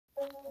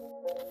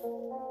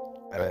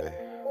Hey,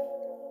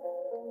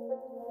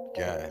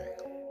 gang,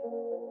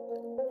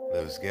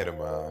 let's get it,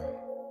 man.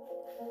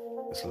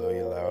 It's Lil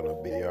you loud on the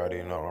beat, you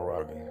already know I'm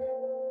rocking.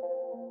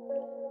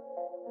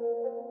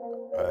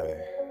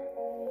 Hey.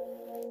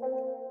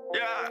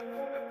 Yeah.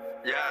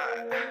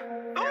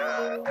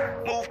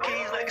 Move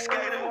keys like a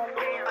skater.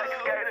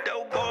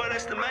 Dope boy,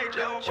 that's the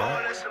major. All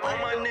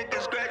my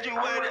niggas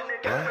graduated.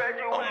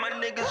 All my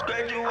niggas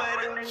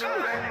graduated.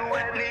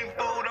 Need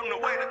food, I'm the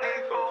waiter.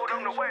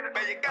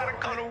 Man, you gotta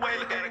call the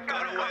waiter.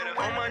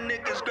 All my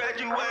niggas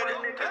graduated.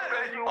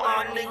 All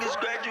my niggas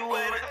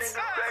graduated.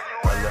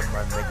 I let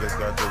my niggas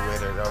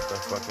graduated out the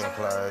fucking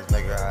class,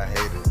 nigga, I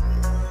hate it.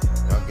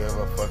 Don't give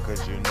a fuck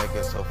cause you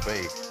niggas so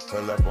fake.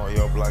 Pull up on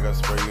your block, I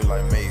spray you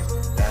like mace.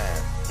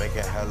 Damn, make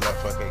it hella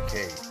fucking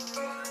cake.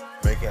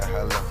 Make it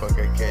hella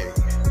fucking cake.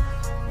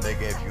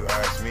 Nigga, if you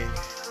ask me,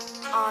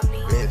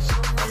 bitch,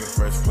 I'm in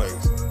first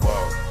place.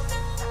 Whoa,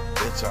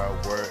 bitch, I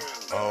work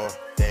all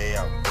day,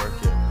 I'm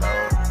working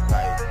all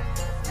night.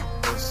 You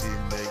pussy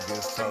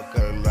niggas talk a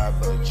lot,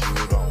 but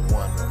you don't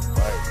wanna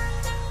fight.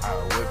 I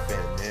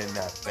whippin' in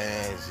that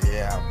Benz,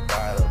 yeah, I'm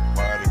by the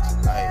party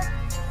tonight.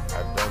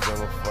 I don't give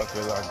a fuck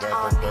cause I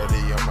got the 30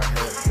 on my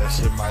head, that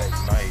shit might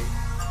ignite.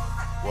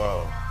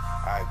 Whoa,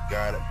 I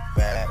got a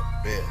bad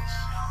bitch.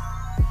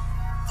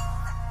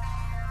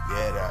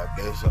 Yeah, that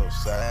bitch so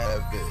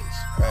savage,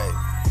 hey.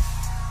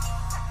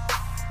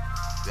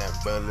 Them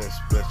bullets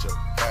split your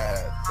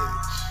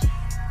catfish.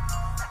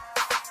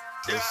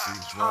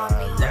 Pussy's run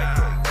like a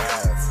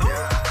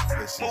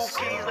catfish. Move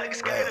keys like a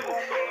skater.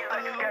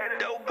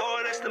 Dope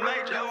boy, that's the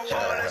major.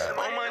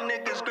 All my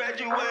niggas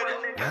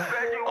graduated.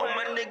 All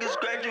my niggas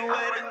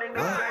graduated.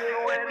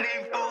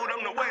 Need food,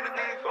 I'm the waiter.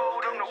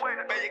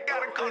 Man, you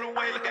gotta call the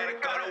waiter.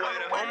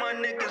 All my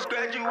niggas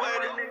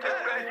graduated.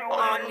 All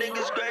my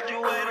niggas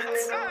graduated.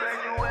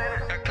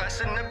 Got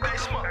class in the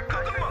basement.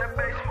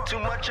 Too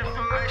much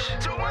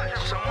information. So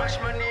much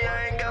money,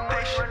 I ain't got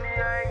patience.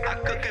 I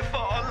cook it for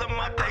all of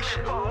my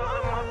patients.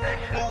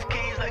 Move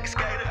keys like a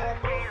skater.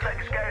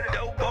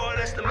 Dope boy,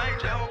 that's the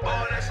major.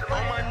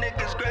 All my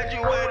niggas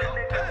graduated.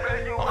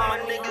 All my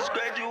niggas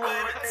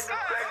graduated.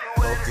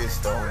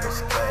 Focused on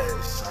this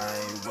cash, I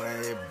ain't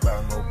worried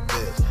about no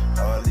bitch.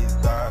 All these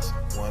dogs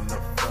wanna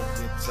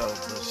fucking talk,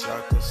 but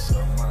y'all can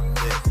suck my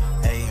dick.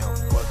 Hey, I'm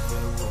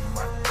fucking with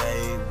my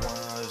day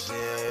ones,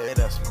 yeah,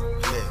 that's my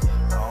clip.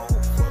 I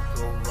don't fuck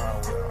around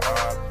with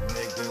all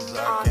niggas, I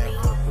can't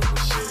fuck with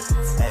shit.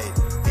 Hey,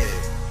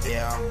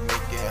 yeah, I'm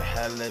making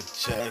hella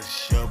checks,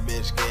 your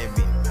bitch gave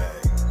me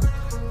back.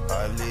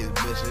 All these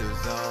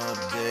bitches on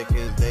dick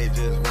cause they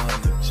just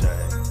wanna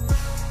check.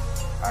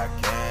 I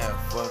can't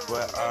fuck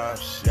with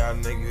ops, y'all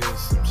niggas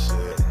some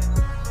shit.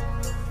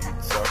 You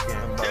talking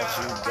about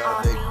you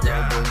got the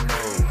double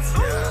nose,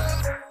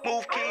 yeah.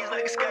 Move keys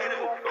like a skater.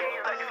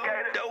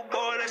 Dope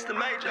boy, that's the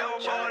major.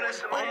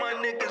 All my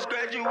niggas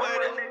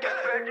graduated.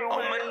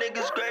 All my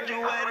niggas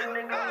graduated.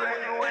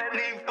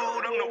 Need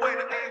food, I'm the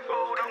waiter.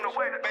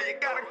 Man, you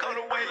gotta call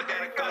the waiter.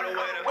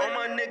 All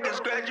my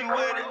niggas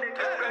graduated.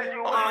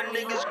 All my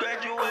niggas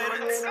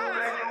graduated.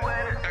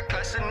 Got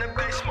class in the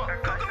basement.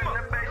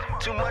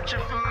 Too much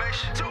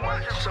information. So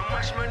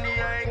much money,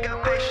 I ain't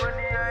got patience.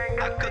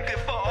 I cook it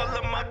for all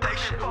of my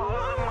patients.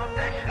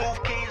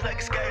 Move keys like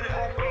a skater.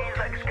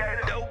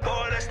 Dope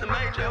boy, that's the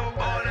major. All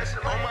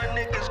my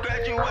niggas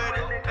graduated.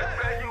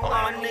 All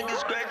my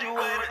niggas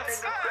graduated.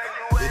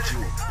 Bitch,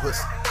 you a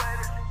pussy.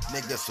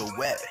 Niggas so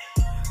wet.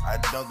 I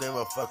don't give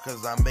a fuck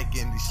cause I'm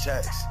making these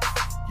checks.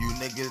 You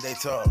niggas, they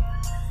talk.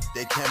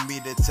 They can't be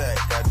the tech.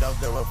 I don't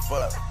give a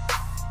fuck.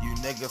 You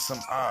niggas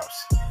some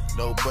ops.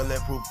 No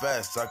bulletproof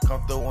vest. I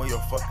come through on your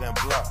fucking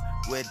block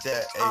with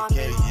that AK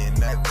and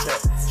that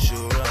tech.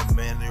 Shoot them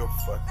in your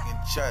fucking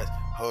chest.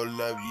 Hold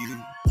up, you.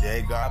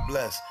 Yeah, God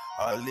bless.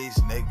 All these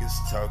niggas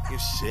talking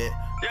shit.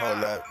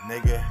 Hold up,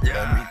 nigga.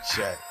 Let me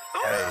check.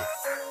 Hey.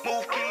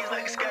 Move keys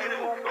like a skater.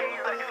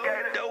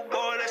 Dope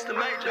boy, that's the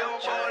major.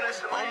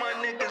 All my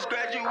niggas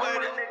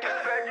graduated.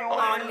 All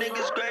my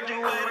niggas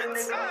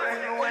graduated.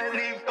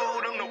 Need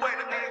food, I'm the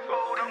waiter.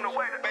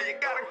 Man, you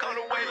gotta call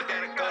the waiter.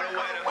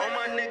 All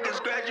my niggas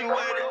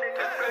graduated.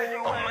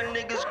 All my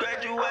niggas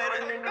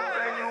graduated.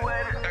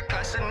 Got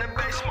class in the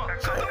basement.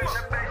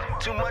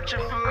 Too much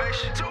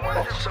information. So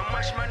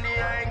much money,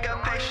 I ain't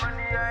got patience.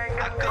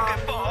 I cook it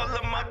for all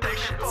of my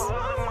patients.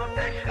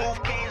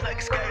 Move keys like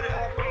a skater.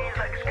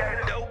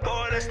 Dope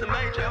boy, that's the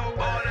major.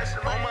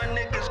 All my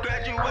niggas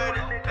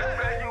graduated.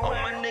 All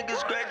my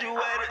niggas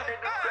graduated.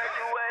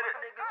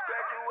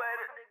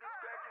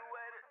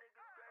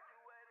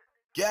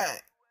 Gang.